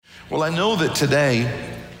Well, I know that today,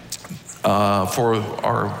 for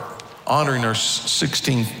our honoring our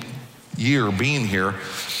 16th year being here,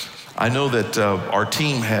 I know that our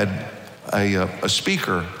team had a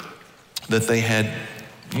speaker that they had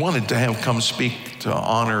wanted to have come speak to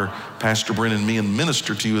honor Pastor Brent and me and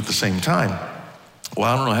minister to you at the same time. Well,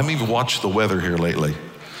 I don't know, haven't even watched the weather here lately.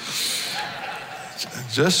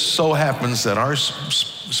 Just so happens that our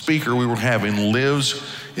speaker we were having lives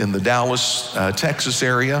in the Dallas, Texas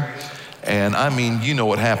area. And I mean, you know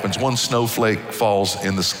what happens. One snowflake falls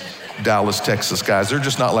in the Dallas, Texas guys. They're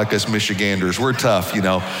just not like us Michiganders. We're tough, you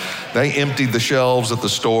know. They emptied the shelves at the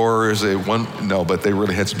stores. But they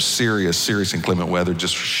really had some serious inclement weather,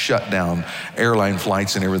 just shut down airline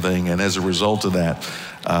flights and everything. And as a result of that,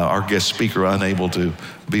 our guest speaker unable to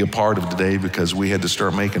be a part of today because we had to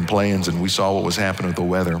start making plans and we saw what was happening with the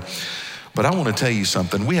weather. But I want to tell you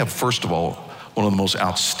something. We have, first of all, one of the most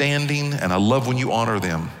outstanding, and I love when you honor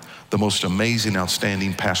them, the most amazing,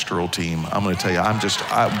 outstanding pastoral team. I'm going to tell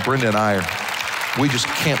you, Brenda and I, we just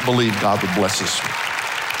can't believe God would bless us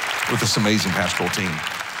with this amazing pastoral team.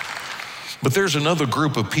 But there's another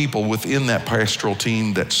group of people within that pastoral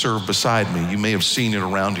team that serve beside me. You may have seen it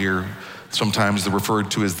around here. Sometimes they're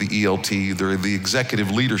referred to as the ELT. They're the executive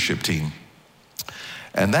leadership team.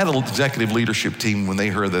 And that executive leadership team, when they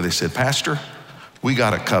heard that, they said, Pastor, we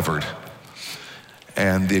got it covered.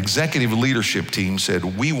 And the executive leadership team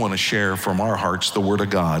said, we want to share from our hearts the word of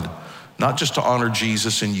God, not just to honor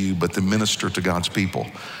Jesus and you, but to minister to God's people.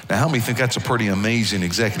 Now, how many think that's a pretty amazing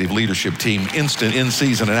executive leadership team, instant, in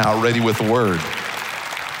season and out, ready with the word?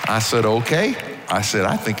 I said, okay. I said,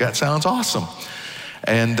 I think that sounds awesome.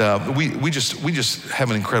 And we just have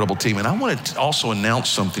an incredible team. And I want to also announce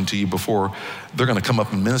something to you before they're going to come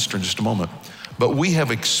up and minister in just a moment. But we have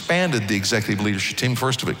expanded the executive leadership team.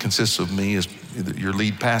 First of it consists of me as your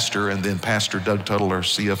lead pastor, and then Pastor Doug Tuttle, our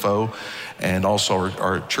CFO, and also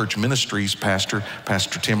our church ministries pastor,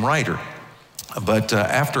 Pastor Tim Ryder. But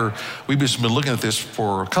after we've just been looking at this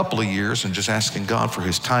for a couple of years and just asking God for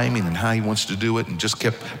his timing and how he wants to do it and just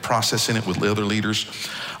kept processing it with the other leaders,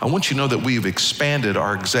 I want you to know that we have expanded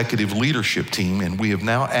our executive leadership team, and we have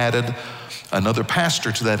now added another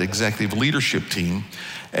pastor to that executive leadership team.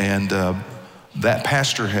 And that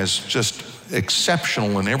pastor has just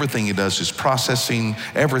exceptional in everything he does, is processing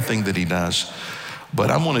everything that he does. But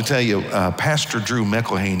I'm going to tell you, Pastor Drew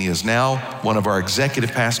McElhaney is now one of our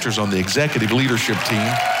executive pastors on the executive leadership team.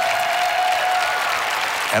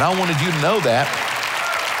 And I wanted you to know that.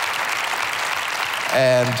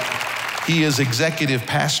 And he is executive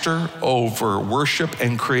pastor over worship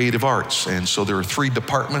and creative arts. And so there are 3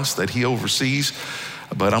 departments that he oversees.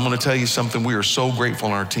 But I'm going to tell you something. We are so grateful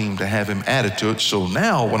on our team to have him added to it. So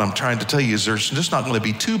now what I'm trying to tell you is there's just not going to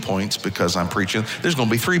be 2 points because I'm preaching. There's going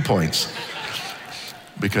to be 3 points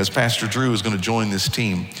because Pastor Drew is going to join this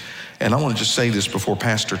team. And I want to just say this before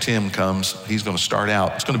Pastor Tim comes. He's going to start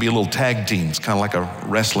out. It's going to be a little tag team. It's kind of like a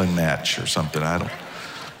wrestling match or something. I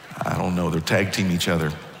don't know. They're tag team each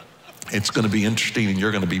other. It's going to be interesting, and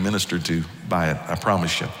you're going to be ministered to by it. I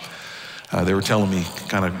promise you. They were telling me,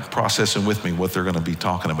 kind of processing with me what they're going to be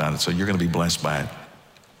talking about. So you're going to be blessed by it.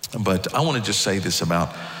 But I want to just say this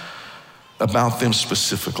about them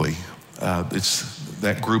specifically. It's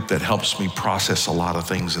that group that helps me process a lot of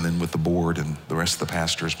things, and then with the board and the rest of the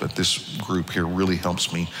pastors. But this group here really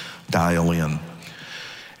helps me dial in.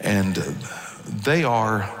 And they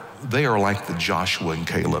are like the Joshua and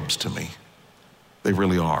Calebs to me. They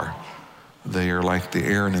really are. They are like the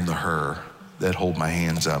Aaron and the Hur that hold my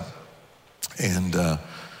hands up. And we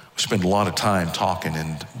spend a lot of time talking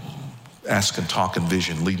and asking, talking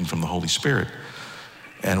vision, leading from the Holy Spirit.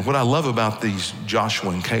 And what I love about these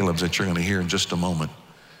Joshua and Calebs that you're going to hear in just a moment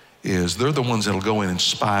is they're the ones that'll go in and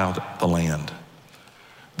spy out the land.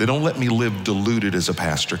 They don't let me live deluded as a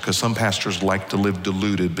pastor, because some pastors like to live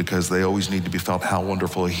deluded because they always need to be felt how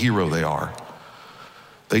wonderful a hero they are.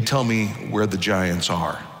 They tell me where the giants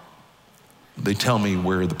are. They tell me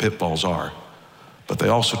where the pitfalls are. But they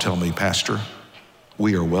also tell me, Pastor,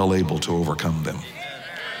 we are well able to overcome them.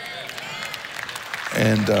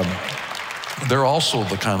 And they're also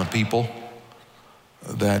the kind of people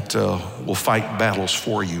that will fight battles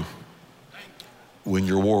for you when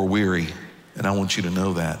you're war weary. And I want you to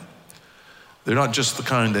know that. They're not just the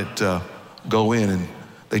kind that go in and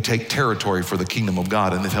they take territory for the kingdom of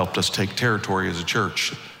God, and they've helped us take territory as a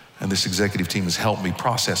church. And this executive team has helped me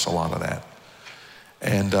process a lot of that.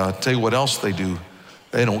 And tell you what else they do.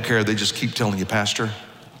 They don't care. They just keep telling you, Pastor,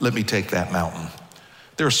 let me take that mountain.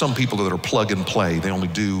 There are some people that are plug and play. They only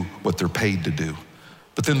do what they're paid to do.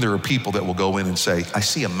 But then there are people that will go in and say, I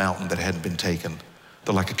see a mountain that hadn't been taken.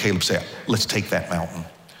 They're like a Caleb, say, let's take that mountain.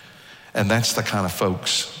 And that's the kind of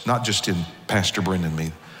folks, not just in Pastor Brendan and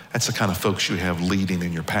me, that's the kind of folks you have leading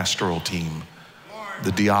in your pastoral team,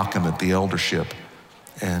 the diaconate, the eldership,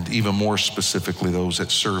 and even more specifically, those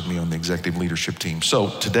that serve me on the executive leadership team. So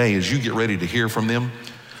today, as you get ready to hear from them,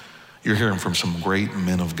 you're hearing from some great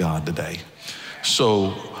men of God today.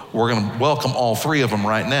 So we're gonna welcome all three of them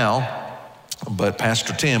right now, but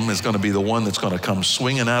Pastor Tim is gonna be the one that's gonna come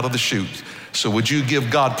swinging out of the chute. So would you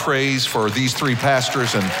give God praise for these three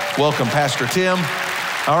pastors and welcome Pastor Tim.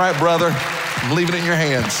 All right, brother, I'm leaving it in your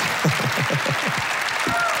hands.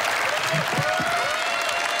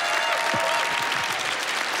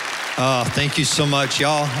 Oh, thank you so much.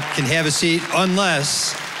 Y'all can have a seat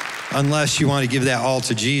unless you want to give that all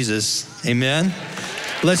to Jesus. Amen?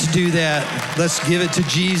 Let's do that. Let's give it to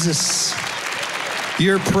Jesus.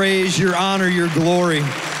 Your praise, your honor, your glory.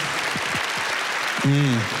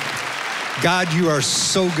 God, you are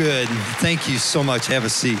so good. Thank you so much. Have a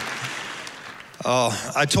seat.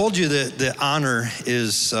 I told you that the honor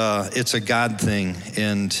is, it's a God thing,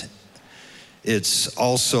 and it's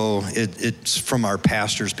also, it's from our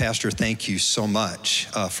pastors. Pastor, thank you so much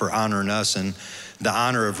for honoring us and the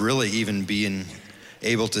honor of really even being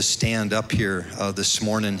able to stand up here this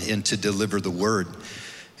morning and to deliver the word.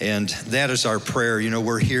 And that is our prayer. You know,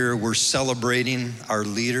 we're here, we're celebrating our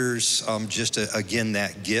leaders, again,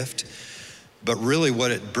 that gift. But really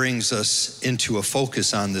what it brings us into a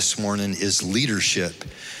focus on this morning is leadership.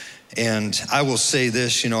 And I will say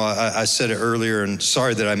this, you know, I said it earlier, and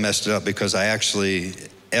sorry that I messed it up because I actually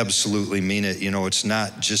absolutely mean it. You know, it's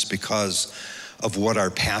not just because of what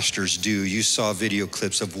our pastors do. You saw video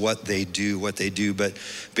clips of what they do, but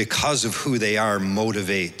because of who they are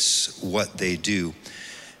motivates what they do.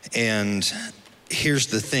 And here's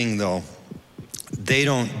the thing though, they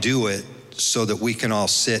don't do it so that we can all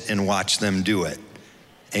sit and watch them do it.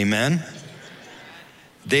 Amen?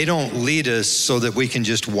 They don't lead us so that we can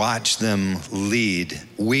just watch them lead.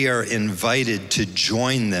 We are invited to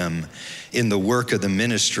join them in the work of the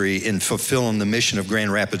ministry in fulfilling the mission of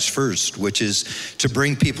Grand Rapids First, which is to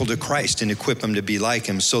bring people to Christ and equip them to be like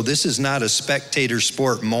him. So this is not a spectator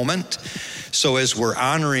sport moment. So as we're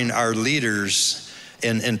honoring our leaders,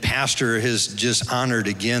 and Pastor has just honored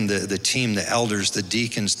again the team, the elders, the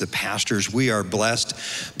deacons, the pastors. We are blessed.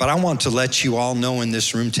 But I want to let you all know in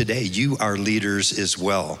this room today, you are leaders as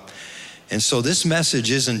well. And so this message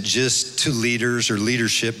isn't just to leaders or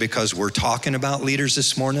leadership because we're talking about leaders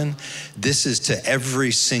this morning. This is to every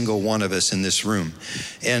single one of us in this room.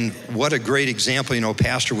 And what a great example, you know,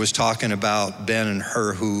 Pastor was talking about Ben and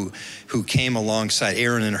Hur who came alongside,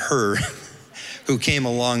 Aaron and Hur, who came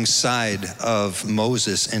alongside of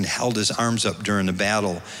Moses and held his arms up during the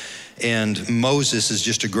battle. And Moses is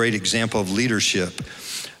just a great example of leadership.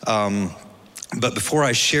 But before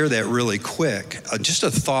I share that really quick, just a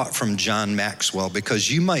thought from John Maxwell, because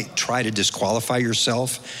you might try to disqualify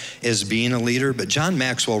yourself as being a leader, but John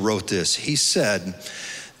Maxwell wrote this. He said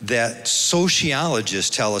that sociologists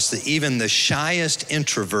tell us that even the shyest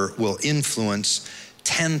introvert will influence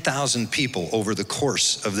 10,000 people over the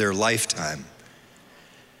course of their lifetime.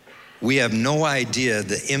 We have no idea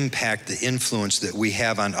the impact, the influence that we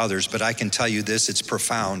have on others, but I can tell you this, it's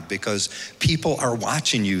profound because people are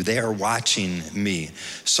watching you. They are watching me.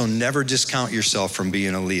 So never discount yourself from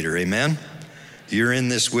being a leader, amen? You're in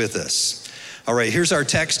this with us. All right, here's our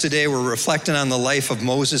text today. We're reflecting on the life of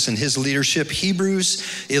Moses and his leadership. Hebrews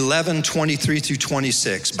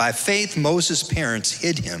 11:23-26. By faith, Moses' parents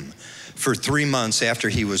hid him for 3 months after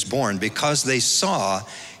he was born because they saw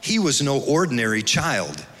he was no ordinary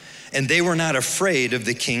child. And they were not afraid of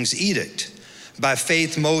the king's edict. By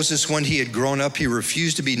faith, Moses, when he had grown up, he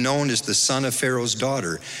refused to be known as the son of Pharaoh's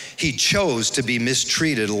daughter. He chose to be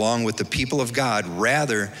mistreated along with the people of God,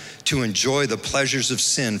 rather to enjoy the pleasures of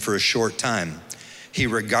sin for a short time. He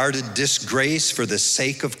regarded disgrace for the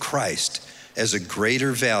sake of Christ as a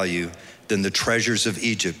greater value than the treasures of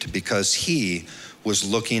Egypt, because he was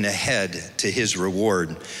looking ahead to his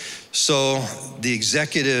reward. So the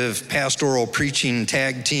executive pastoral preaching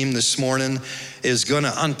tag team this morning is going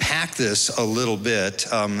to unpack this a little bit,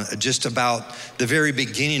 just about the very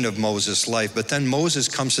beginning of Moses' life. But then Moses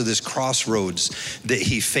comes to this crossroads that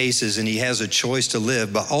he faces, and he has a choice to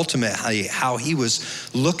live, but ultimately how he was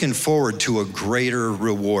looking forward to a greater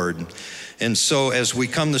reward. And so as we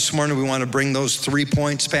come this morning, we want to bring those 3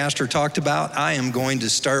 points Pastor talked about. I am going to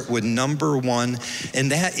start with number 1,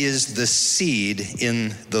 and that is the seed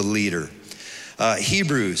in the leader.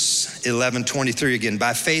 Hebrews 11:23 again.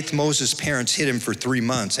 By faith, Moses' parents hid him for 3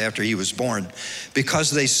 months after he was born because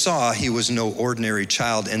they saw he was no ordinary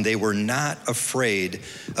child, and they were not afraid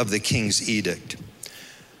of the king's edict.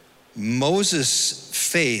 Moses'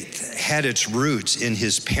 faith had its roots in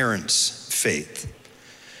his parents' faith.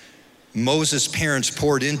 Moses' parents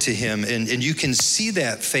poured into him, and you can see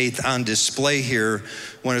that faith on display here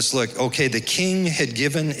when it's like, okay, the king had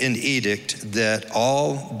given an edict that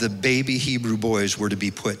all the baby Hebrew boys were to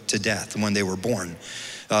be put to death when they were born.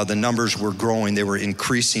 The numbers were growing, they were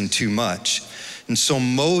increasing too much. And so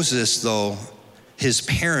Moses, though, his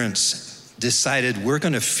parents decided, we're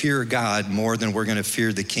gonna fear God more than we're gonna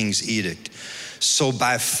fear the king's edict. So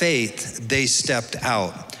by faith, they stepped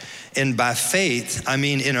out. And by faith, I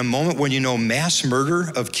mean, in a moment when you know mass murder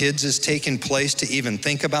of kids is taking place, to even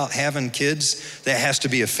think about having kids, that has to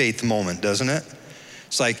be a faith moment, doesn't it?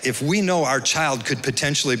 It's like, if we know our child could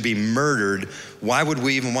potentially be murdered, why would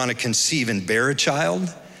we even want to conceive and bear a child?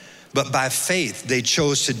 But by faith, they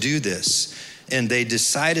chose to do this. And they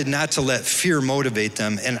decided not to let fear motivate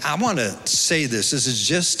them. And I want to say this is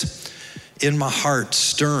just in my heart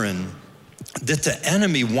stirring, that the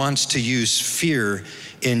enemy wants to use fear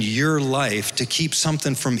in your life to keep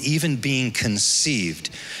something from even being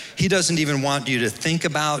conceived. He doesn't even want you to think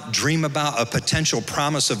about, dream about a potential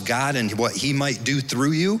promise of God and what he might do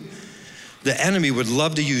through you. The enemy would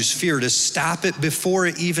love to use fear to stop it before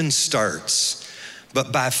it even starts.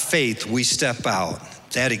 But by faith, we step out.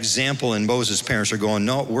 That example, and Moses' parents are going,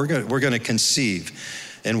 no, we're going to conceive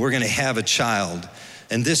and we're going to have a child.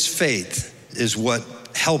 And this faith is what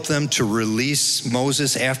helped them to release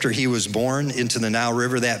Moses after he was born into the Nile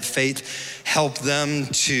River. That faith helped them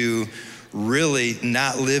to really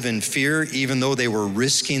not live in fear, even though they were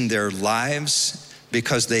risking their lives,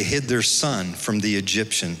 because they hid their son from the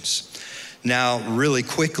Egyptians. Now, really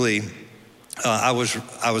quickly, I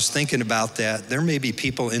was thinking about that. There may be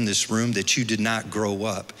people in this room that you did not grow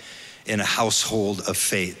up in a household of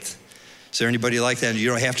faith. Is there anybody like that? You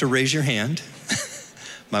don't have to raise your hand.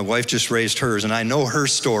 My wife just raised hers, and I know her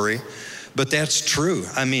story, but that's true.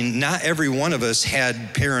 I mean, not every one of us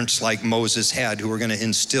had parents like Moses had who were going to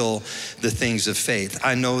instill the things of faith.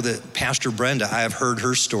 I know that Pastor Brenda, I have heard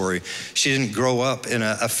her story. She didn't grow up in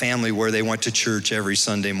a family where they went to church every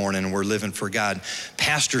Sunday morning and were living for God.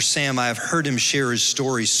 Pastor Sam, I have heard him share his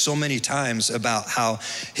story so many times about how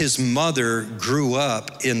his mother grew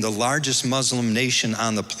up in the largest Muslim nation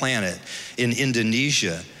on the planet, in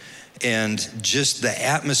Indonesia, and just the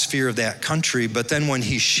atmosphere of that country. But then when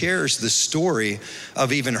he shares the story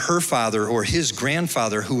of even her father or his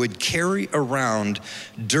grandfather, who would carry around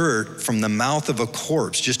dirt from the mouth of a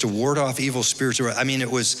corpse just to ward off evil spirits. I mean, it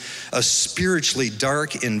was a spiritually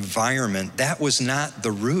dark environment. That was not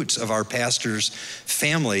the roots of our pastor's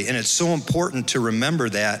family. And it's so important to remember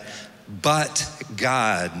that. But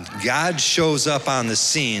God shows up on the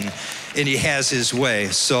scene, and he has his way.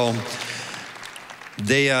 So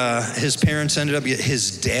his parents ended up,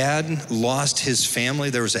 his dad lost his family.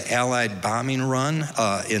 There was an Allied bombing run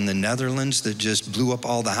in the Netherlands that just blew up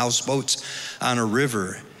all the houseboats on a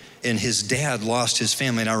river. And his dad lost his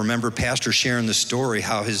family. And I remember Pastor sharing the story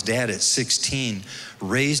how his dad at 16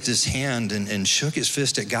 raised his hand and shook his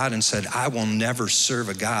fist at God and said, I will never serve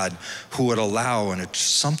a God who would allow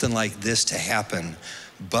something like this to happen,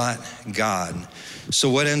 but God.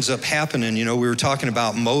 So what ends up happening, we were talking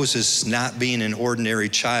about Moses not being an ordinary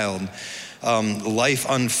child. Life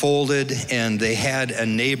unfolded, and they had a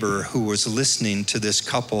neighbor who was listening to this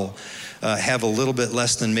couple have a little bit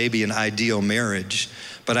less than maybe an ideal marriage.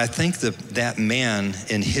 But I think that man,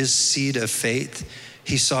 in his seed of faith,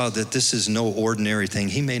 he saw that this is no ordinary thing.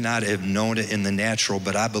 He may not have known it in the natural,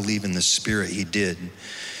 but I believe in the spirit he did.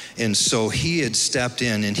 And so he had stepped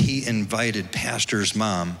in and he invited Pastor's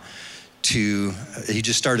mom he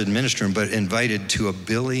just started ministering, but invited to a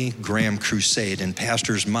Billy Graham crusade, and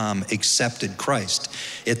Pastor's mom accepted Christ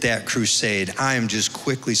at that crusade. I am just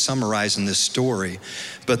quickly summarizing this story.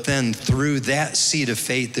 But then through that seed of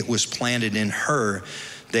faith that was planted in her,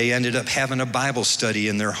 they ended up having a Bible study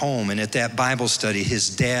in their home. And at that Bible study,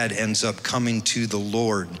 his dad ends up coming to the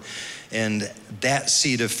Lord. And that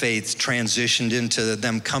seed of faith transitioned into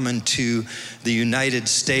them coming to the United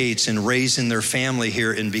States and raising their family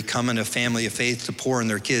here and becoming a family of faith to pour in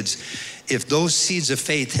their kids. If those seeds of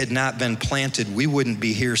faith had not been planted, we wouldn't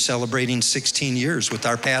be here celebrating 16 years with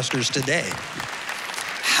our pastors today.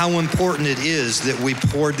 How important it is that we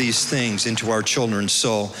pour these things into our children.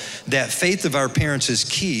 So that faith of our parents is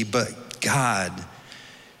key, but God,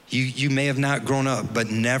 you may have not grown up, but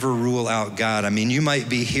never rule out God. I mean, you might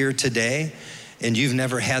be here today and you've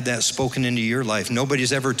never had that spoken into your life.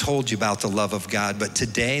 Nobody's ever told you about the love of God, but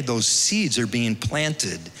today those seeds are being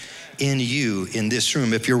planted in you in this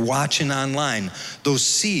room. If you're watching online, those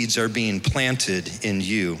seeds are being planted in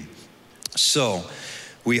you. So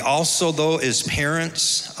We also, though, as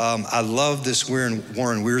parents, I love this Warren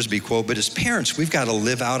Wiersbe quote, but as parents, we've got to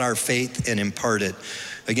live out our faith and impart it.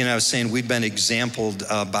 Again, I was saying we've been exampled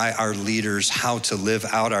by our leaders how to live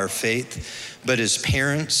out our faith, but as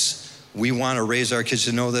parents, we want to raise our kids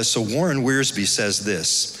to know this. So Warren Wiersbe says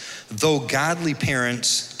this: though godly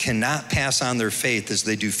parents cannot pass on their faith as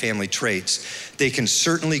they do family traits, they can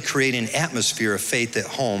certainly create an atmosphere of faith at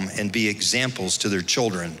home and be examples to their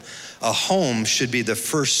children. A home should be the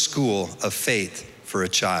first school of faith for a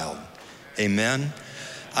child. Amen.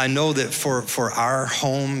 I know that for our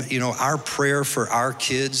home, our prayer for our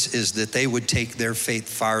kids is that they would take their faith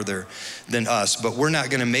farther than us. But we're not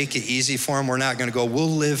going to make it easy for them. We're not going to go, we'll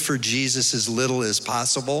live for Jesus as little as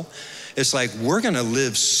possible. It's like we're going to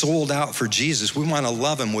live sold out for Jesus. We want to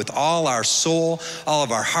love him with all our soul, all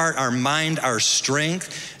of our heart, our mind, our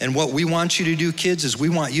strength. And what we want you to do, kids, is we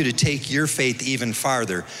want you to take your faith even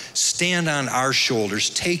farther. Stand on our shoulders.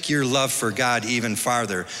 Take your love for God even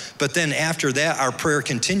farther. But then after that, our prayer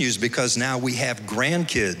continues because now we have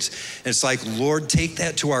grandkids. And it's like, Lord, take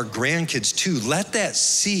that to our grandkids too. Let that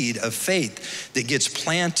seed of faith that gets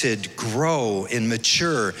planted grow and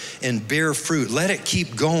mature and bear fruit. Let it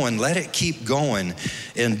keep going. Let it keep going.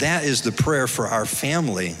 And that is the prayer for our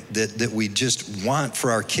family that we just want for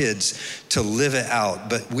our kids to live it out.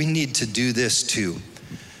 But we need to do this too.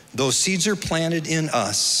 Those seeds are planted in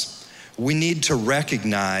us. We need to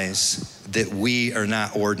recognize that we are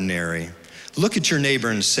not ordinary. Look at your neighbor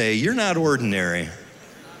and say, you're not ordinary.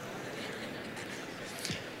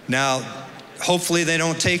 Now, hopefully they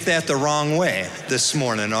don't take that the wrong way this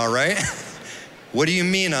morning, all right? What do you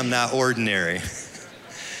mean I'm not ordinary?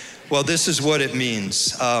 Well, this is what it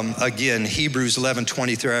means. Again, Hebrews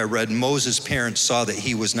 11:23, I read, Moses' parents saw that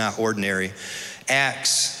he was not ordinary.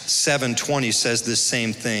 Acts 7:20 says this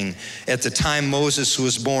same thing. At the time Moses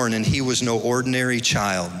was born, and he was no ordinary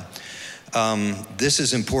child. This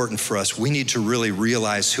is important for us. We need to really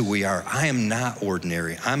realize who we are. I am not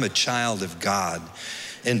ordinary. I'm a child of God.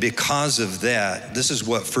 And because of that, this is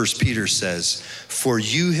what 1 Peter says, for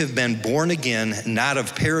you have been born again, not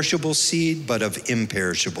of perishable seed, but of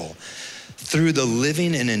imperishable, through the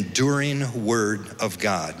living and enduring word of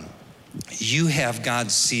God. You have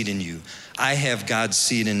God's seed in you. I have God's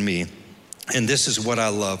seed in me. And this is what I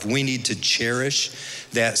love. We need to cherish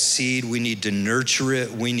that seed. We need to nurture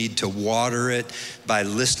it. We need to water it by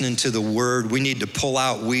listening to the word. We need to pull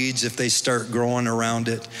out weeds if they start growing around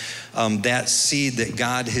it. That seed that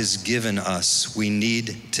God has given us, we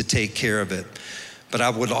need to take care of it. But I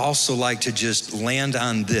would also like to just land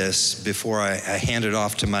on this before I hand it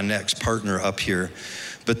off to my next partner up here.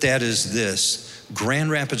 But that is this.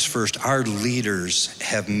 Grand Rapids First, our leaders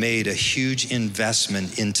have made a huge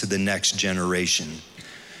investment into the next generation.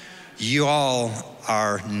 You all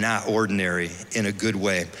are not ordinary in a good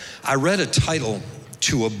way. I read a title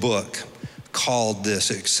to a book called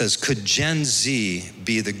this. It says, could Gen Z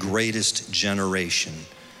be the greatest generation?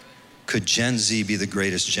 Could Gen Z be the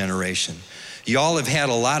greatest generation? Y'all have had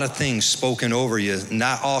a lot of things spoken over you,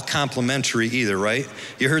 not all complimentary either, right?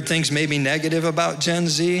 You heard things maybe negative about Gen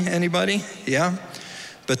Z, anybody? Yeah?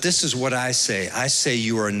 But this is what I say. I say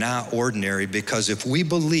you are not ordinary, because if we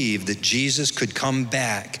believe that Jesus could come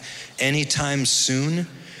back anytime soon,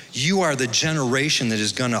 you are the generation that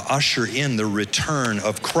is going to usher in the return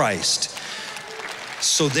of Christ.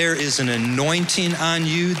 So there is an anointing on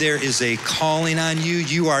you. There is a calling on you.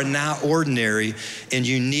 You are not ordinary, and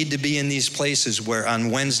you need to be in these places where on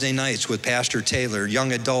Wednesday nights with Pastor Taylor,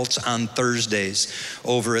 young adults on Thursdays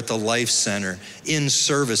over at the Life Center, in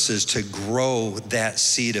services to grow that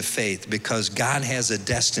seed of faith, because God has a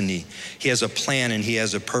destiny. He has a plan and he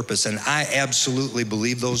has a purpose. And I absolutely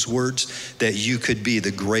believe those words, that you could be the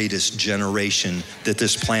greatest generation that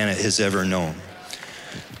this planet has ever known.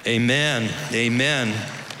 Amen, amen.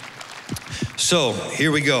 So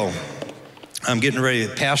here we go. I'm getting ready.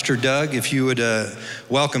 Pastor Doug, if you would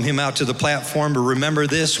welcome him out to the platform. But remember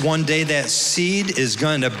this, one day that seed is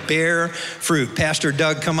going to bear fruit. Pastor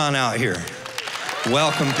Doug, come on out here.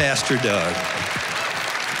 Welcome, Pastor Doug.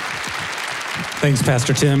 Thanks,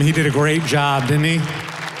 Pastor Tim. He did a great job, didn't he?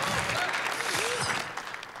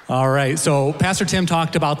 All right, so Pastor Tim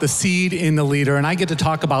talked about the seed in the leader, and I get to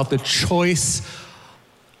talk about the choice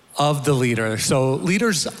of the leader. So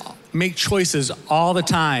leaders make choices all the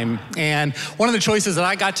time. And one of the choices that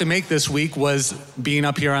I got to make this week was being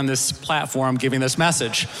up here on this platform giving this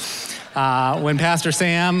message. When Pastor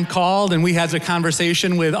Sam called and we had a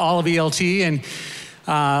conversation with all of ELT, and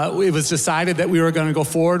it was decided that we were going to go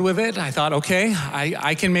forward with it. I thought, okay,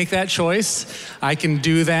 I can make that choice. I can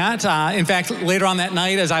do that. In fact, later on that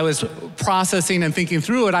night, as I was processing and thinking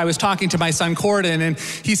through it, I was talking to my son, Corden, and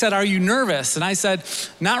he said, "Are you nervous?" And I said,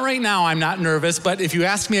 "Not right now, I'm not nervous, but if you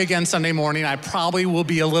ask me again Sunday morning, I probably will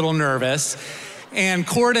be a little nervous." And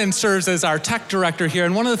Corden serves as our tech director here,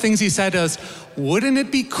 and one of the things he said was, "Wouldn't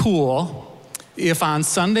it be cool if on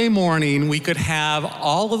Sunday morning we could have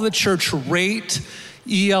all of the church rate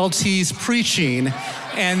ELT's preaching,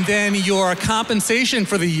 and then your compensation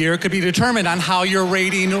for the year could be determined on how your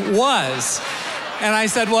rating was?" And I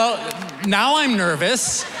said, "Well, now I'm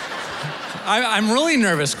nervous. I'm really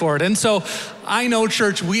nervous, Corden." So I know,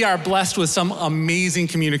 church, we are blessed with some amazing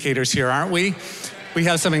communicators here, aren't we? We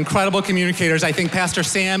have some incredible communicators. I think Pastor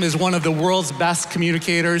Sam is one of the world's best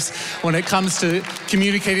communicators when it comes to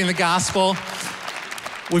communicating the gospel.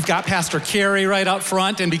 We've got Pastor Carey right up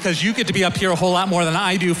front, and because you get to be up here a whole lot more than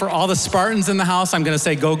I do, for all the Spartans in the house, I'm going to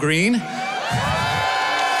say go green. All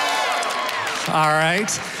right.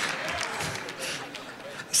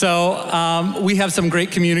 So we have some great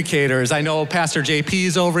communicators. I know Pastor JP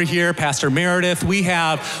is over here, Pastor Meredith. We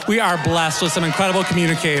are blessed with some incredible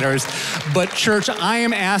communicators. But church, I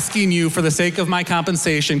am asking you, for the sake of my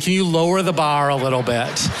compensation, can you lower the bar a little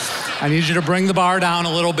bit? I need you to bring the bar down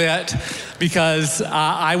a little bit, because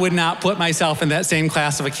I would not put myself in that same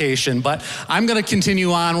classification. But I'm going to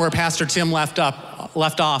continue on where Pastor Tim left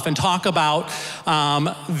off and talk about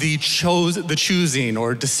the choosing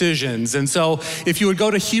or decisions. And so if you would go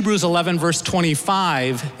to Hebrews 11, verse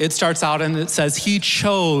 25, it starts out and it says, "He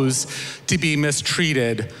chose to be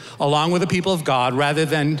mistreated along with the people of God rather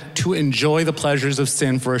than to enjoy the pleasures of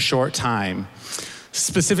sin for a short time."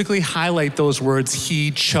 Specifically highlight those words, "he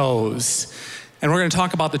chose." And we're going to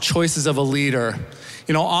talk about the choices of a leader.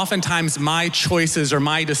 You know, oftentimes my choices or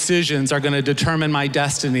my decisions are going to determine my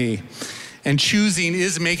destiny. And choosing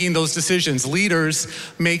is making those decisions. Leaders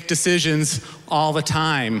make decisions all the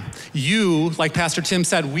time. You, like Pastor Tim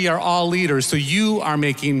said, we are all leaders, so you are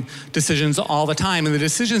making decisions all the time. And the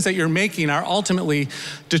decisions that you're making are ultimately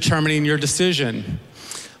determining your decision.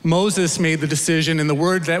 Moses made the decision, and the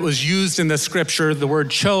word that was used in the scripture, the word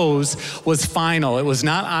chose, was final. It was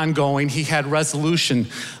not ongoing. He had resolution.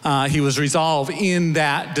 He was resolved in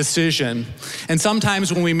that decision. And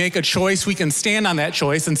sometimes when we make a choice, we can stand on that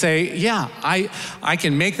choice and say, yeah, I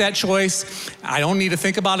can make that choice. I don't need to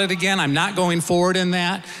think about it again. I'm not going forward in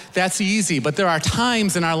that. That's easy. But there are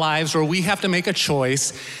times in our lives where we have to make a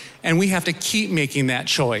choice, and we have to keep making that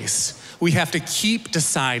choice. We have to keep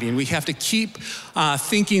deciding. We have to keep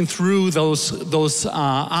thinking through those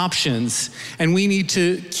options, and we need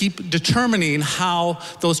to keep determining how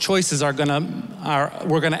those choices we're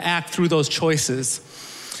gonna act through those choices.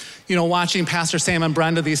 You know, watching Pastor Sam and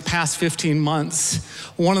Brenda these past 15 months,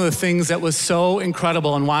 one of the things that was so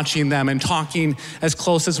incredible in watching them and talking as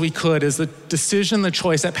close as we could is the decision, the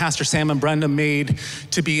choice that Pastor Sam and Brenda made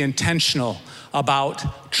to be intentional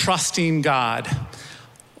about trusting God.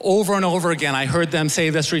 Over and over again, I heard them say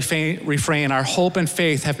this refrain, "Our hope and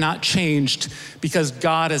faith have not changed because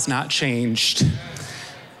God has not changed."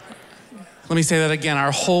 Let me say that again.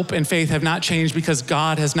 Our hope and faith have not changed because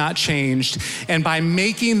God has not changed. And by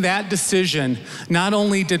making that decision, not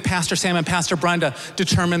only did Pastor Sam and Pastor Brenda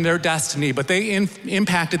determine their destiny, but they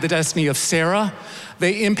impacted the destiny of Sarah.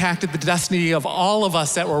 They impacted the destiny of all of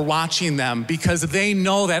us that were watching them, because they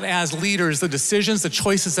know that as leaders, the decisions, the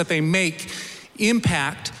choices that they make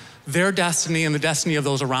impact their destiny and the destiny of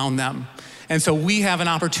those around them. And so we have an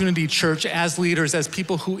opportunity, church, as leaders, as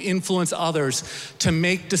people who influence others, to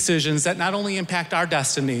make decisions that not only impact our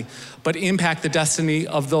destiny, but impact the destiny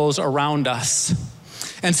of those around us.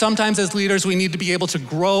 And sometimes as leaders, we need to be able to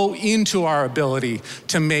grow into our ability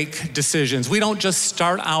to make decisions. We don't just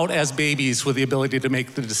start out as babies with the ability to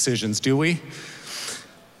make the decisions, do we?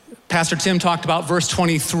 Pastor Tim talked about verse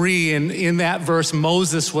 23, and in that verse,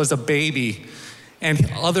 Moses was a baby,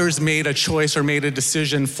 and others made a choice or made a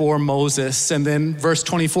decision for Moses. And then verse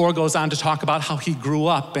 24 goes on to talk about how he grew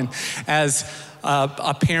up. And as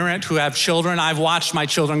a parent who have children, I've watched my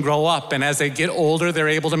children grow up, and as they get older, they're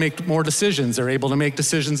able to make more decisions. They're able to make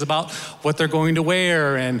decisions about what they're going to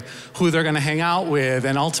wear and who they're going to hang out with,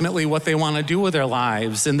 and ultimately what they want to do with their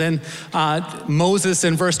lives. And then Moses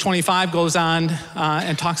in verse 25 goes on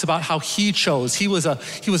and talks about how he chose. He was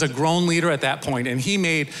a grown leader at that point, and he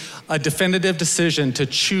made a definitive decision to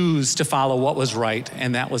choose to follow what was right,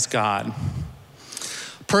 and that was God.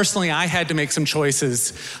 Personally, I had to make some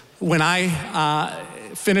choices. When I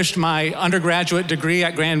finished my undergraduate degree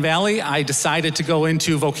at Grand Valley, I decided to go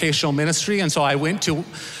into vocational ministry, and so I went to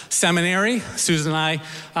seminary. Susan and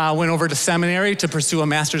I went over to seminary to pursue a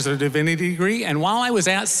Master's of Divinity degree, and while I was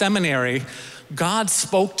at seminary, God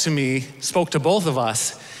spoke to me, spoke to both of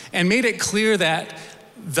us, and made it clear that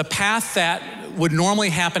the path that would normally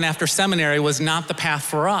happen after seminary was not the path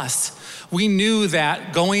for us. We knew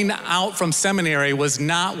that going out from seminary was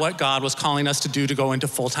not what God was calling us to do, to go into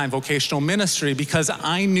full-time vocational ministry, because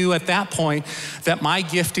I knew at that point that my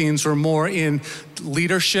giftings were more in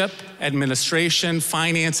leadership, administration,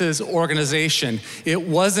 finances, organization. It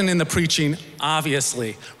wasn't in the preaching,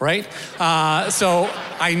 obviously, right? So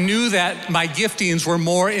I knew that my giftings were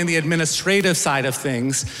more in the administrative side of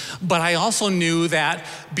things, but I also knew that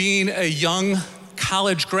being a young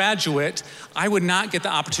college graduate, I would not get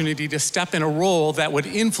the opportunity to step in a role that would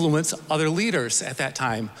influence other leaders at that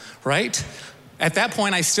time, right? At that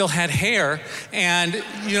point, I still had hair, and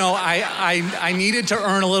I needed to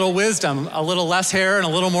earn a little wisdom, a little less hair and a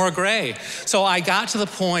little more gray. So I got to the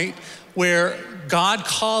point where God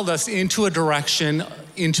called us into a direction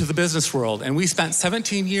into the business world, and we spent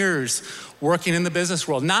 17 years working in the business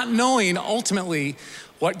world, not knowing ultimately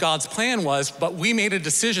what God's plan was, but we made a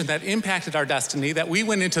decision that impacted our destiny, that we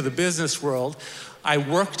went into the business world. I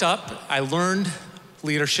worked up, I learned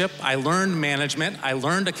leadership, I learned management, I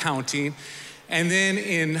learned accounting, and then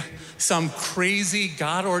in some crazy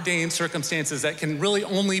God-ordained circumstances that can really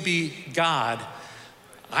only be God,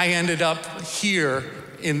 I ended up here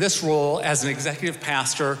in this role as an executive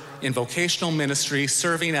pastor in vocational ministry,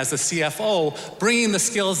 serving as a CFO, bringing the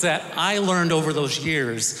skills that I learned over those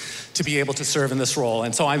years to be able to serve in this role.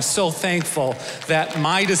 And so I'm so thankful that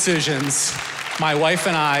my decisions, my wife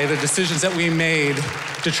and I, the decisions that we made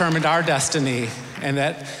determined our destiny, and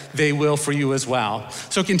that they will for you as well.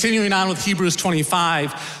 So continuing on with Hebrews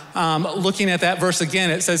 25, looking at that verse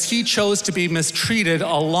again, it says, he chose to be mistreated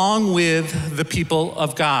along with the people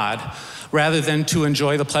of God, rather than to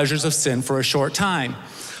enjoy the pleasures of sin for a short time.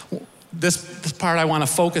 This part, I want to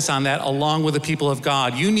focus on that, along with the people of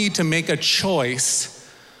God. You need to make a choice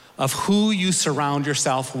of who you surround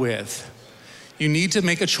yourself with. You need to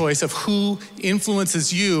make a choice of who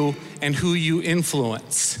influences you and who you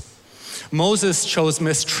influence. Moses chose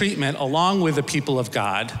mistreatment along with the people of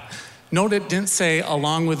God. Note it didn't say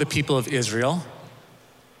along with the people of Israel.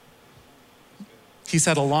 He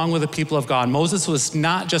said along with the people of God. Moses was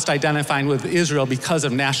not just identifying with Israel because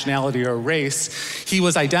of nationality or race. He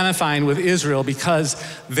was identifying with Israel because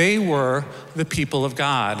they were the people of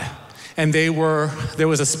God. And there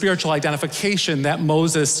was a spiritual identification that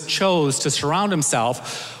Moses chose to surround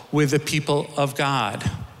himself with the people of God.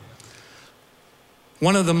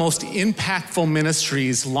 One of the most impactful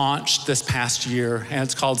ministries launched this past year, and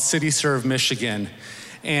it's called City Serve Michigan.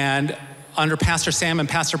 And under Pastor Sam and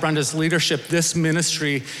Pastor Brenda's leadership, this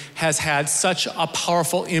ministry has had such a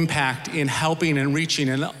powerful impact in helping and reaching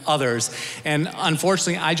in others. And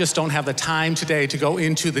unfortunately, I just don't have the time today to go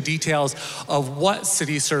into the details of what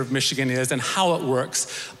City Serve Michigan is and how it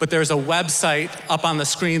works. But there's a website up on the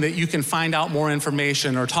screen that you can find out more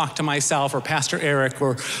information, or talk to myself or Pastor Eric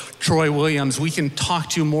or Troy Williams. We can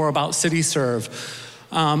talk to you more about City Serve.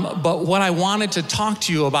 But what I wanted to talk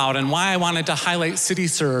to you about, and why I wanted to highlight City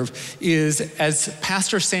Serve, is as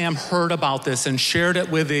Pastor Sam heard about this and shared it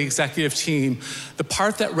with the executive team, the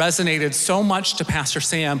part that resonated so much to Pastor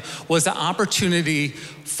Sam was the opportunity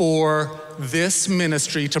for this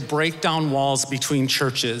ministry to break down walls between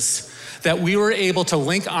churches. That we were able to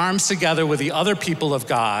link arms together with the other people of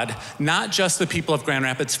God, not just the people of Grand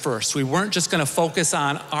Rapids First. We weren't just gonna focus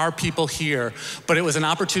on our people here, but it was an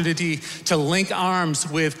opportunity to link arms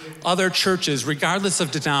with other churches, regardless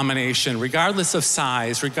of denomination, regardless of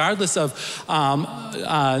size, regardless of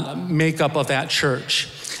makeup of that church.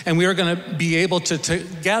 And we are gonna be able to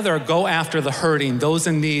together go after the hurting, those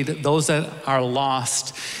in need, those that are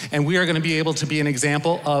lost. And we are gonna be able to be an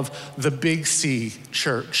example of the Big C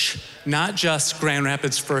church, not just Grand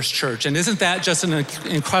Rapids First Church. And isn't that just an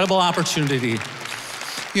incredible opportunity?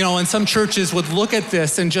 You know, and some churches would look at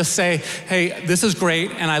this and just say, hey, this is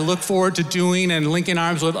great, and I look forward to doing and linking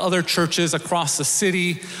arms with other churches across the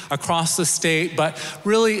city, across the state, but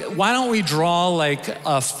really, why don't we draw like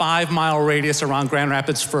a 5-mile radius around Grand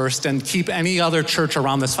Rapids First and keep any other church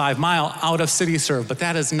around this 5 mile out of City Serve? But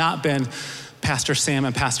that has not been Pastor Sam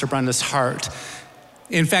and Pastor Brenda's heart.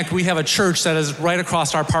 In fact, we have a church that is right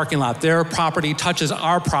across our parking lot. Their property touches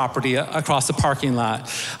our property across the parking lot.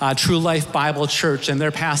 True Life Bible Church, and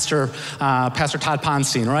their pastor, Pastor Todd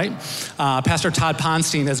Ponstein, right? Pastor Todd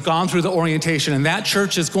Ponstein has gone through the orientation, and that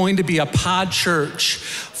church is going to be a pod church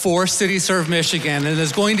for CityServe Michigan, and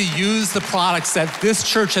is going to use the products that this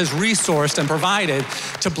church has resourced and provided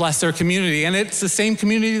to bless their community. And it's the same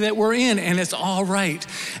community that we're in, and it's all right.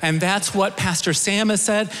 And that's what Pastor Sam has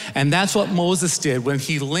said, and that's what Moses did when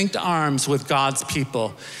he linked arms with God's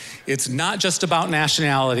people. It's not just about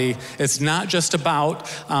nationality. It's not just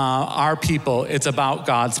about our people. It's about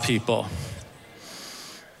God's people.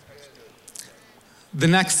 The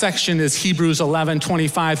next section is Hebrews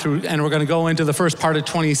 11:25 through, and we're going to go into the first part of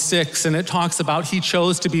 26, and it talks about he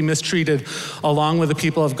chose to be mistreated along with the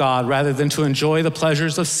people of God rather than to enjoy the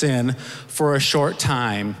pleasures of sin for a short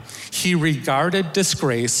time. He regarded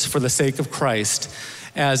disgrace for the sake of Christ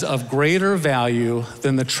as of greater value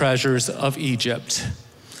than the treasures of Egypt.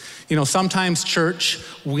 You know, sometimes, church,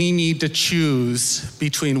 we need to choose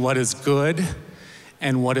between what is good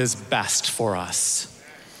and what is best for us.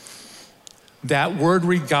 That word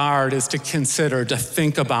regard is to consider, to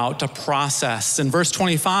think about, to process. And verse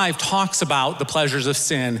 25 talks about the pleasures of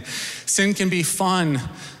sin. Sin can be fun,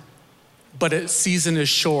 but its season is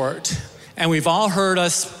short. And we've all heard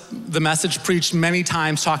the message preached many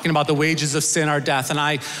times talking about the wages of sin are death. And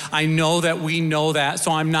I know that we know that,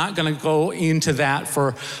 so I'm not gonna go into that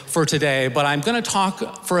for today, but I'm gonna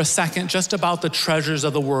talk for a second just about the treasures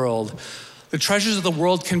of the world. The treasures of the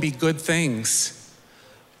world can be good things,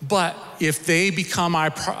 but if they become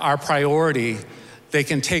our priority, they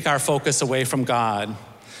can take our focus away from God.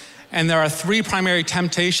 And there are three primary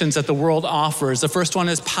temptations that the world offers. The first one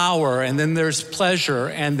is power, and then there's pleasure,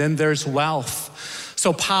 and then there's wealth.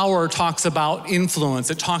 So power talks about influence.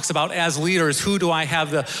 It talks about, as leaders, who do I have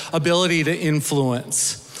the ability to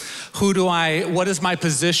influence? What is my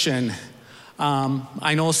position?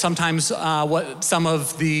 I know sometimes what some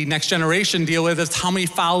of the next generation deal with is how many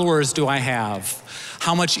followers do I have?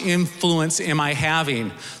 How much influence am I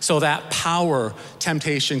having? So that power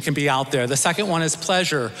temptation can be out there. The second one is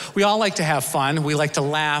pleasure. We all like to have fun. We like to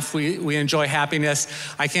laugh. We enjoy happiness.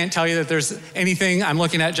 I can't tell you that there's anything, I'm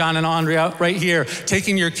looking at John and Andrea right here,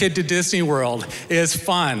 taking your kid to Disney World is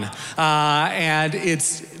fun. And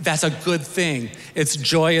that's a good thing. It's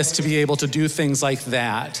joyous to be able to do things like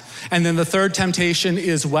that. And then the third temptation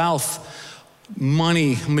is wealth,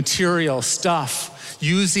 money, material, stuff.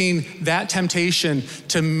 Using that temptation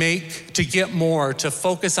to get more, to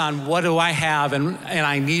focus on what do I have and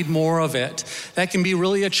I need more of it. That can be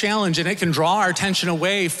really a challenge, and it can draw our attention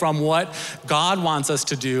away from what God wants us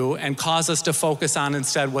to do and cause us to focus on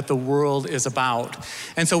instead what the world is about.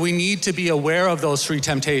 And so we need to be aware of those three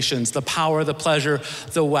temptations: the power, the pleasure,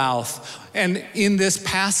 the wealth. And in this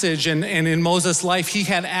passage and in Moses' life, he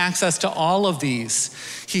had access to all of these.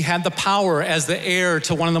 He had the power as the heir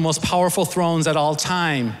to one of the most powerful thrones at all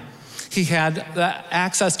time. He had the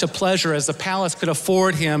access to pleasure as the palace could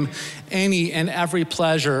afford him any and every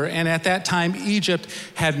pleasure. And at that time, Egypt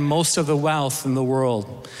had most of the wealth in the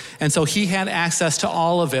world. And so he had access to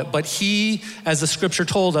all of it. But he, as the scripture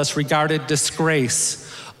told us, regarded disgrace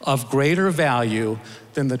of greater value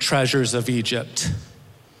than the treasures of Egypt.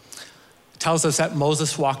 Tells us that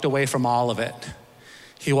Moses walked away from all of it.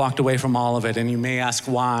 He walked away from all of it, and you may ask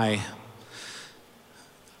why.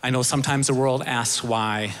 I know sometimes the world asks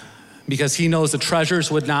why. Because he knows the treasures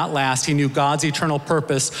would not last. He knew God's eternal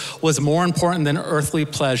purpose was more important than earthly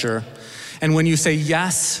pleasure. And when you say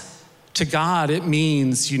yes to God, it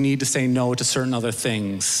means you need to say no to certain other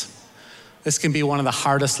things. This can be one of the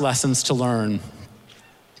hardest lessons to learn.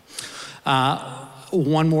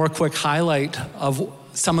 One more quick highlight of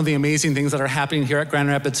some of the amazing things that are happening here at Grand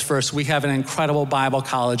Rapids First. We have an incredible Bible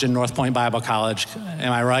college in North Point Bible College.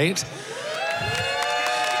 Am I right?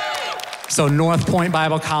 So North Point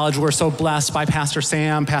Bible College, we're so blessed by Pastor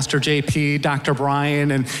Sam, Pastor JP, Dr. Brian,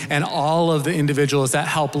 and all of the individuals that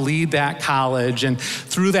help lead that college. And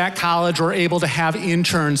through that college, we're able to have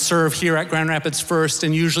interns serve here at Grand Rapids First.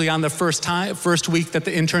 And usually on the first week that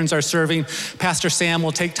the interns are serving, Pastor Sam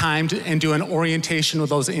will take time and do an orientation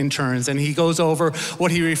with those interns. And he goes over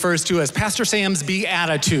what he refers to as Pastor Sam's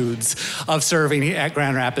Beatitudes of serving at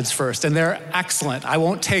Grand Rapids First. And they're excellent. I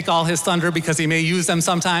won't take all his thunder because he may use them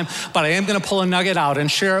sometime, but I am going to pull a nugget out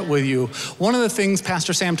and share it with you. One of the things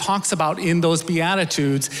Pastor Sam talks about in those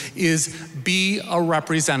Beatitudes is be a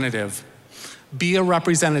representative. Be a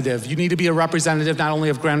representative. You need to be a representative not only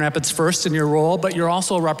of Grand Rapids First in your role, but you're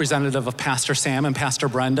also a representative of Pastor Sam and Pastor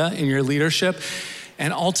Brenda in your leadership.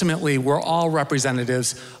 And ultimately, we're all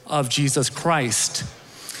representatives of Jesus Christ.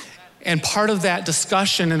 And part of that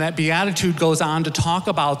discussion and that beatitude goes on to talk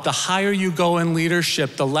about the higher you go in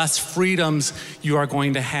leadership, the less freedoms you are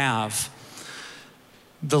going to have.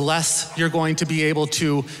 The less you're going to be able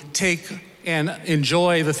to take and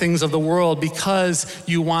enjoy the things of the world because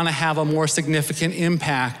you want to have a more significant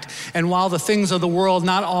impact. And while the things of the world,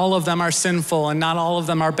 not all of them are sinful and not all of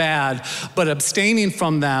them are bad, but abstaining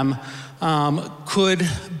from them could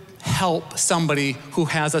help somebody who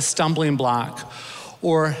has a stumbling block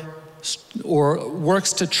or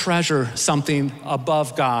works to treasure something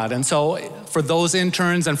above God. And so for those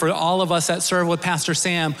interns and for all of us that serve with Pastor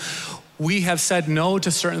Sam, we have said no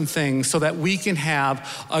to certain things so that we can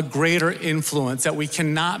have a greater influence, that we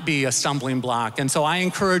cannot be a stumbling block. And so I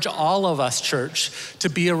encourage all of us, church,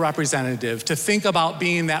 to be a representative, to think about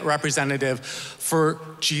being that representative for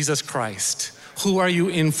Jesus Christ. Who are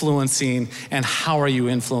you influencing and how are you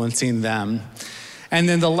influencing them? And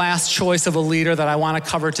then the last choice of a leader that I want to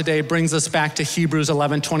cover today brings us back to Hebrews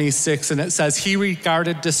 11:26, and it says, he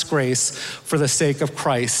regarded disgrace for the sake of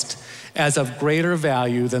Christ as of greater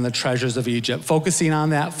value than the treasures of Egypt, focusing on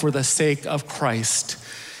that for the sake of Christ.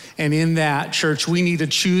 And in that, church, we need to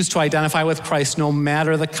choose to identify with Christ no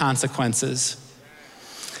matter the consequences.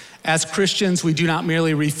 As Christians, we do not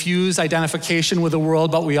merely refuse identification with the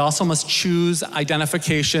world, but we also must choose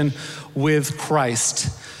identification with Christ.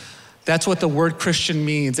 That's what the word Christian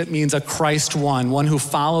means. It means a Christ one who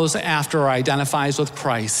follows after or identifies with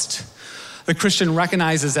Christ. The Christian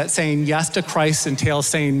recognizes that saying yes to Christ entails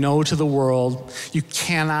saying no to the world. You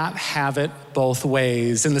cannot have it both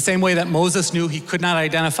ways. In the same way that Moses knew he could not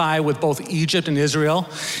identify with both Egypt and Israel,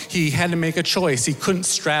 he had to make a choice. He couldn't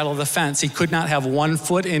straddle the fence. He could not have 1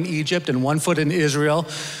 foot in Egypt and 1 foot in Israel.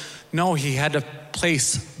 No, he had to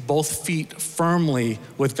place both feet firmly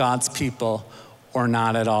with God's people or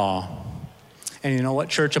not at all. And you know what,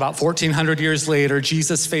 church? About 1,400 years later,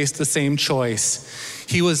 Jesus faced the same choice.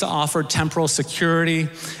 He was offered temporal security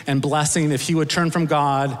and blessing if he would turn from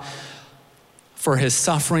God for his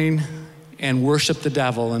suffering and worship the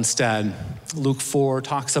devil instead. Luke 4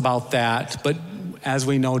 talks about that. But as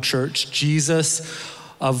we know, church, Jesus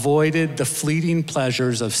avoided the fleeting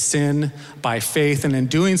pleasures of sin by faith, and in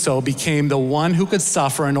doing so became the one who could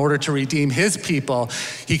suffer in order to redeem his people.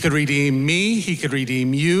 He could redeem me, he could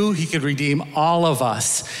redeem you, he could redeem all of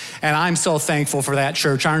us. And I'm so thankful for that,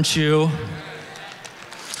 church, aren't you?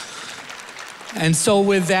 And so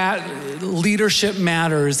with that, leadership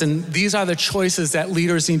matters, and these are the choices that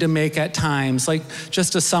leaders need to make at times. Like,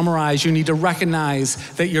 just to summarize, you need to recognize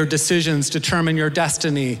that your decisions determine your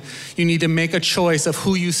destiny. You need to make a choice of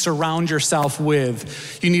who you surround yourself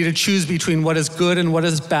with. You need to choose between what is good and what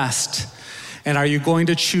is best. And are you going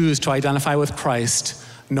to choose to identify with Christ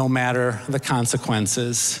no matter the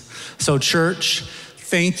consequences? So, church,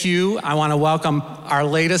 thank you. I want to welcome our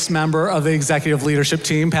latest member of the executive leadership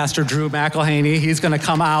team, Pastor Drew McElhaney. He's going to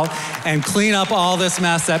come out and clean up all this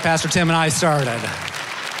mess that Pastor Tim and I started.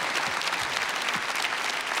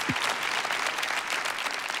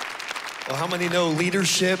 Well, how many know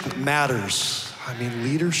leadership matters? I mean,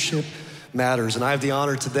 leadership matters. And I have the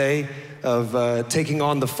honor today of taking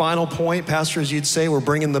on the final point. Pastor, as you'd say, we're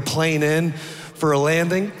bringing the plane in for a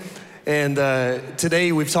landing. And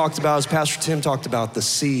today we've talked about, as Pastor Tim talked about, the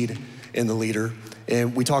seed in the leader.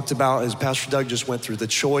 And we talked about, as Pastor Doug just went through, the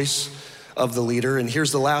choice of the leader. And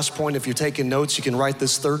here's the last point. If you're taking notes, you can write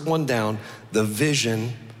this third one down: the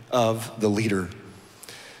vision of the leader.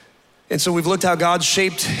 And so we've looked how God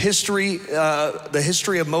shaped history, the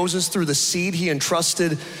history of Moses through the seed he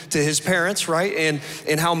entrusted to his parents, right?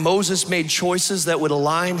 And how Moses made choices that would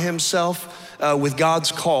align himself with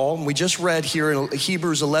God's call. And we just read here in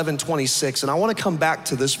Hebrews 11:26, and I want to come back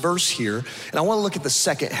to this verse here, and I want to look at the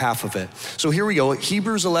second half of it. So here we go,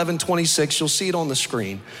 Hebrews 11:26, you'll see it on the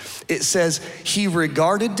screen. It says, he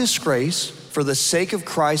regarded disgrace for the sake of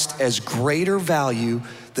Christ as greater value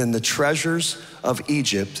than the treasures of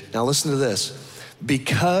Egypt. Now listen to this: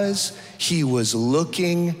 because he was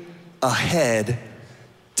looking ahead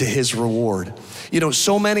to his reward. You know,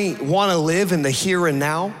 so many want to live in the here and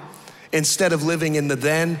now instead of living in the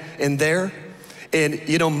then and there. And,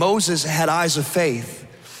 you know, Moses had eyes of faith,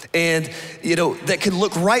 and, you know, that could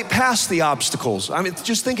look right past the obstacles. I mean,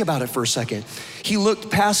 just think about it for a second. He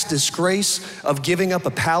looked past disgrace of giving up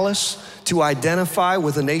a palace to identify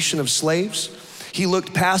with a nation of slaves. He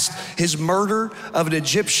looked past his murder of an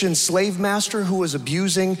Egyptian slave master who was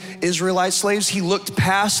abusing Israelite slaves. He looked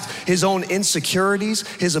past his own insecurities,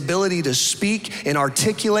 his ability to speak and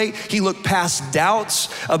articulate. He looked past doubts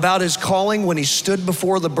about his calling when he stood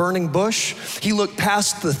before the burning bush. He looked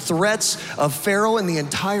past the threats of Pharaoh and the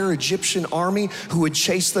entire Egyptian army who would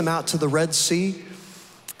chase them out to the Red Sea.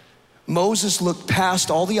 Moses looked past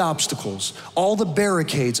all the obstacles, all the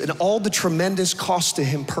barricades, and all the tremendous cost to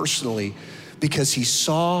him personally because he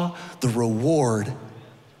saw the reward.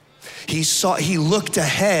 He looked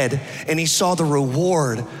ahead and he saw the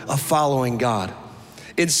reward of following God.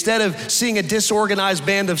 Instead of seeing a disorganized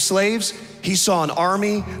band of slaves, he saw an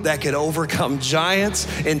army that could overcome giants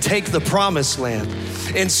and take the promised land.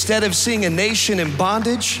 Instead of seeing a nation in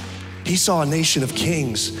bondage, he saw a nation of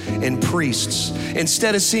kings and priests.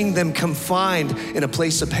 Instead of seeing them confined in a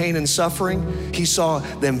place of pain and suffering, he saw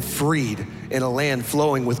them freed in a land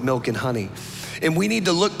flowing with milk and honey. And we need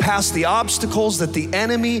to look past the obstacles that the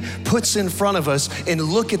enemy puts in front of us and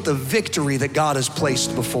look at the victory that God has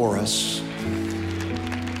placed before us.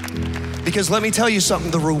 Because let me tell you something,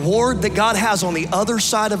 the reward that God has on the other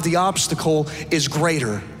side of the obstacle is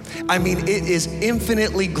greater. I mean, it is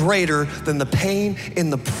infinitely greater than the pain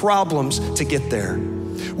and the problems to get there.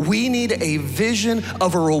 We need a vision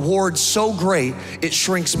of a reward so great, it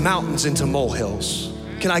shrinks mountains into molehills.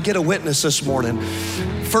 Can I get a witness this morning?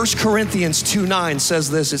 1 Corinthians 2:9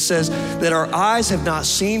 says this. It says that our eyes have not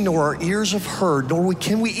seen, nor our ears have heard, nor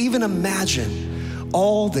can we even imagine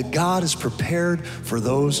all that God has prepared for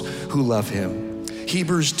those who love him.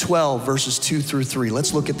 Hebrews 12, verses 2 through 3.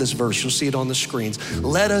 Let's look at this verse. You'll see it on the screens.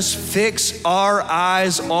 Let us fix our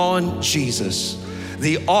eyes on Jesus,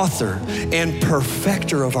 the author and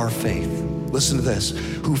perfecter of our faith. Listen to this.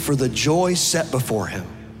 Who for the joy set before him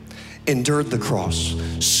endured the cross,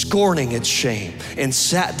 scorning its shame, and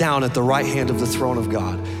sat down at the right hand of the throne of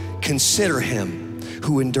God. Consider him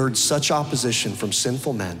who endured such opposition from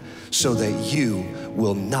sinful men, so that you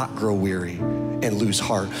will not grow weary and lose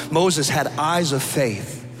heart. Moses had eyes of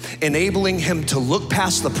faith, enabling him to look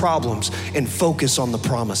past the problems and focus on the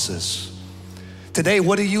promises. Today,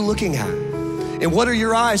 what are you looking at? And what are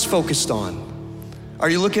your eyes focused on? Are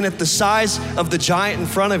you looking at the size of the giant in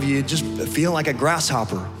front of you, just feeling like a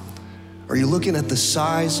grasshopper? Are you looking at the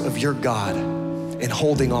size of your God and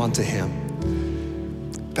holding on to him?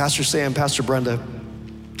 Pastor Sam, Pastor Brenda,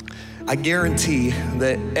 I guarantee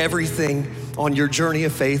that everything on your journey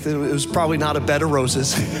of faith, it was probably not a bed of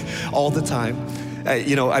roses all the time.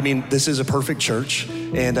 This is a perfect church,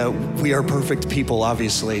 and we are perfect people,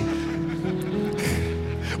 obviously.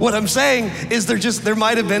 What I'm saying is there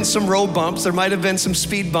might have been some road bumps, there might have been some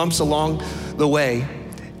speed bumps along the way.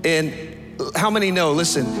 And how many know,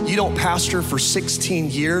 listen, you don't pastor for 16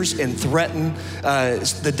 years and threaten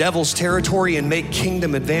the devil's territory and make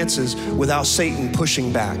kingdom advances without Satan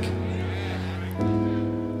pushing back.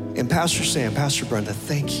 And Pastor Sam, Pastor Brenda,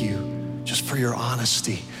 thank you just for your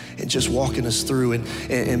honesty and just walking us through.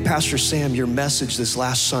 And Pastor Sam, your message this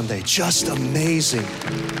last Sunday, just amazing.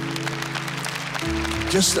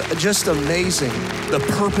 Just amazing, the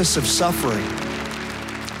purpose of suffering.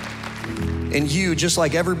 And you, just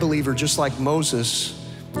like every believer, just like Moses,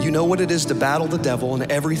 you know what it is to battle the devil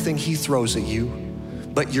and everything he throws at you.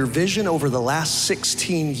 But your vision over the last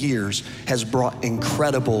 16 years has brought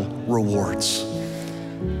incredible rewards.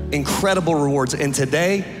 Incredible rewards. And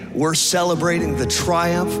today, we're celebrating the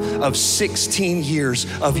triumph of 16 years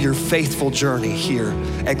of your faithful journey here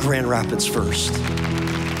at Grand Rapids First.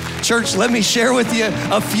 Church, let me share with you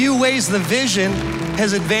a few ways the vision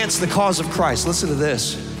has advanced the cause of Christ. Listen to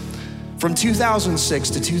this. From 2006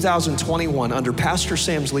 to 2021, under Pastor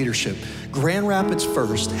Sam's leadership, Grand Rapids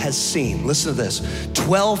First has seen, listen to this,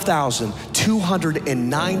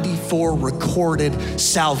 12,294 recorded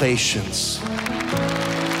salvations.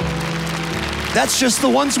 That's just the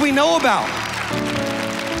ones we know about.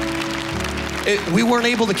 We weren't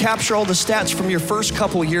able to capture all the stats from your first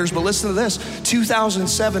couple years, but listen to this.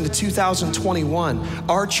 2007 to 2021,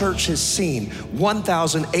 our church has seen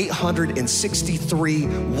 1,863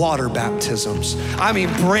 water baptisms. I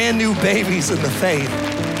mean, brand new babies in the faith.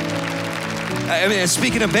 I mean,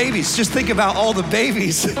 speaking of babies, just think about all the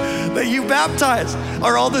babies that you baptized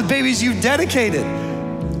or all the babies you dedicated.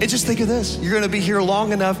 And just think of this. You're going to be here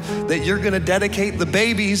long enough that you're going to dedicate the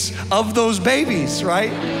babies of those babies,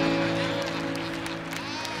 right?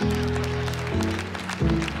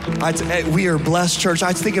 We are blessed, church.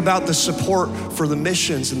 I think about the support for the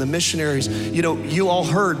missions and the missionaries. You know, you all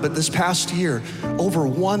heard, but this past year, over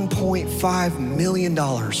 $1.5 million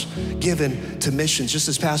given to missions just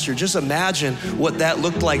this past year. Just imagine what that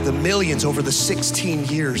looked like, the millions over the 16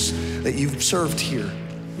 years that you've served here.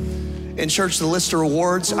 In church, the list of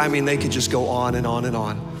rewards, I mean, they could just go on and on and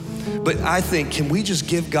on. But I think, can we just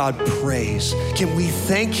give God praise? Can we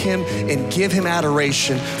thank him and give him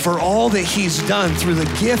adoration for all that he's done through the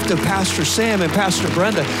gift of Pastor Sam and Pastor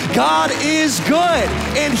Brenda? God is good,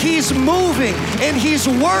 and he's moving, and he's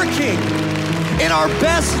working, and our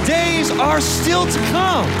best days are still to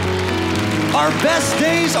come. Our best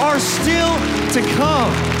days are still to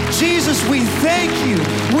come. Jesus, we thank you.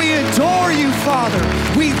 We adore you, Father.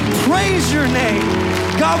 We praise your name.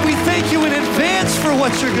 God, we thank you in advance for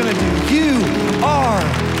what you're gonna do. You are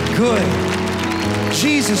good.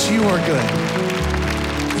 Jesus, you are good.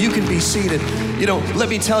 You can be seated. You know, let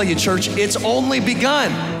me tell you, church, it's only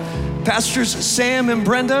begun. Pastors Sam and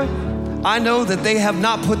Brenda, I know that they have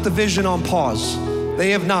not put the vision on pause.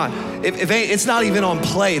 They have not. It's not even on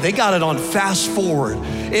play. They got it on fast forward.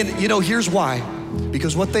 And you know, here's why.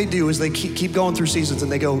 Because what they do is they keep going through seasons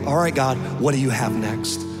and they go, all right, God, what do you have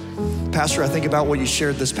next? Pastor, I think about what you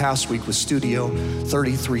shared this past week with Studio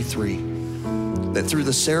 33.3, that through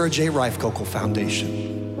the Sarah J. Reifkokel Foundation,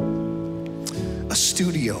 a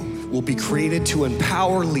studio will be created to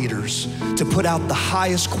empower leaders to put out the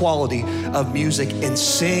highest quality of music and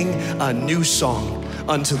sing a new song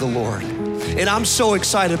unto the Lord. And I'm so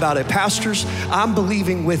excited about it. Pastors, I'm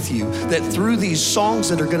believing with you that through these songs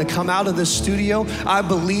that are gonna come out of this studio, I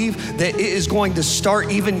believe that it is going to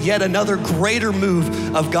start even yet another greater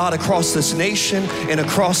move of God across this nation and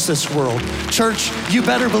across this world. Church, you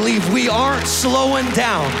better believe we aren't slowing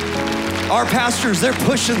down. Our pastors, they're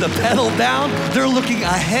pushing the pedal down. They're looking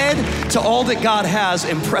ahead to all that God has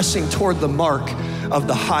and pressing toward the mark of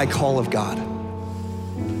the high call of God.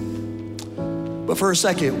 But for a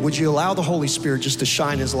second, would you allow the Holy Spirit just to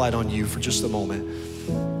shine his light on you for just a moment?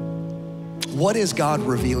 What is God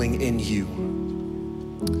revealing in you?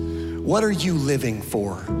 What are you living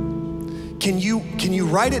for? Can you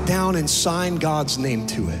write it down and sign God's name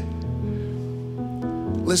to it?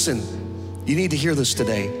 Listen, you need to hear this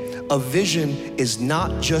today. A vision is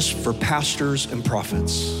not just for pastors and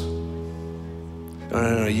prophets.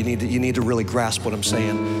 No, you need to really grasp what I'm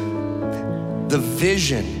saying. The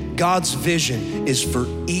vision, God's vision is for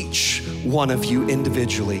each one of you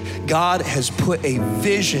individually. God has put a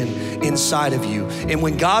vision inside of you. And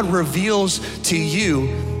when God reveals to you,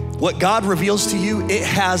 what God reveals to you, it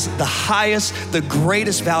has the highest, the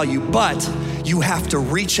greatest value, but you have to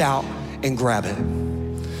reach out and grab it.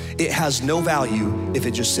 It has no value if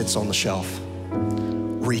it just sits on the shelf.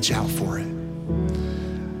 Reach out for it.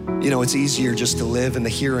 You know, it's easier just to live in the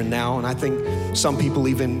here and now, and I think some people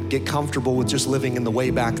even get comfortable with just living in the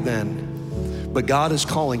way back then. But God is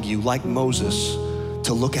calling you, like Moses,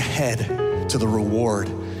 to look ahead to the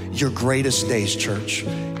reward. Your greatest days, church,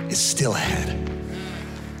 is still ahead.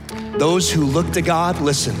 Those who look to God,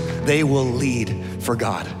 listen, they will lead for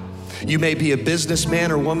God. You may be a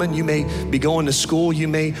businessman or woman, you may be going to school, you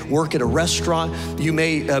may work at a restaurant, you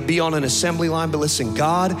may be on an assembly line, but listen,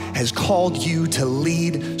 God has called you to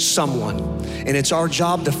lead someone. And it's our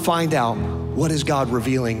job to find out what is God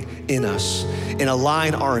revealing in us and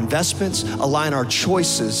align our investments, align our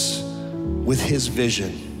choices with his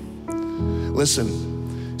vision.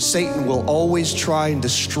 Listen, Satan will always try and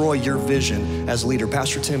destroy your vision as leader.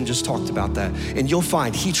 Pastor Tim just talked about that. And you'll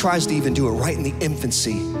find he tries to even do it right in the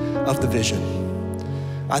infancy of the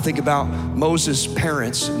vision. I think about Moses'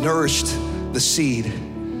 parents nourished the seed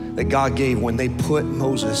that God gave when they put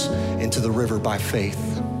Moses into the river by faith.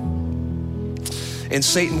 And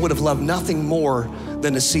Satan would have loved nothing more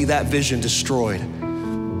than to see that vision destroyed.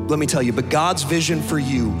 Let me tell you, but God's vision for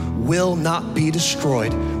you will not be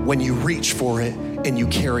destroyed when you reach for it and you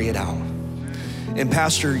carry it out. And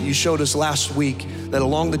Pastor, you showed us last week that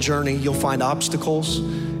along the journey, you'll find obstacles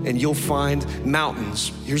and you'll find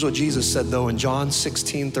mountains. Here's what Jesus said though in John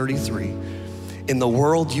 16:33. In the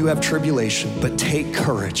world you have tribulation, but take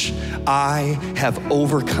courage. I have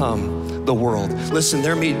overcome the world. Listen,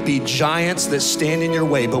 there may be giants that stand in your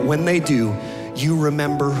way, but when they do, you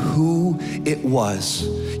remember who it was.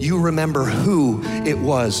 You remember who it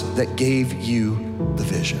was that gave you the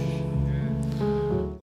vision.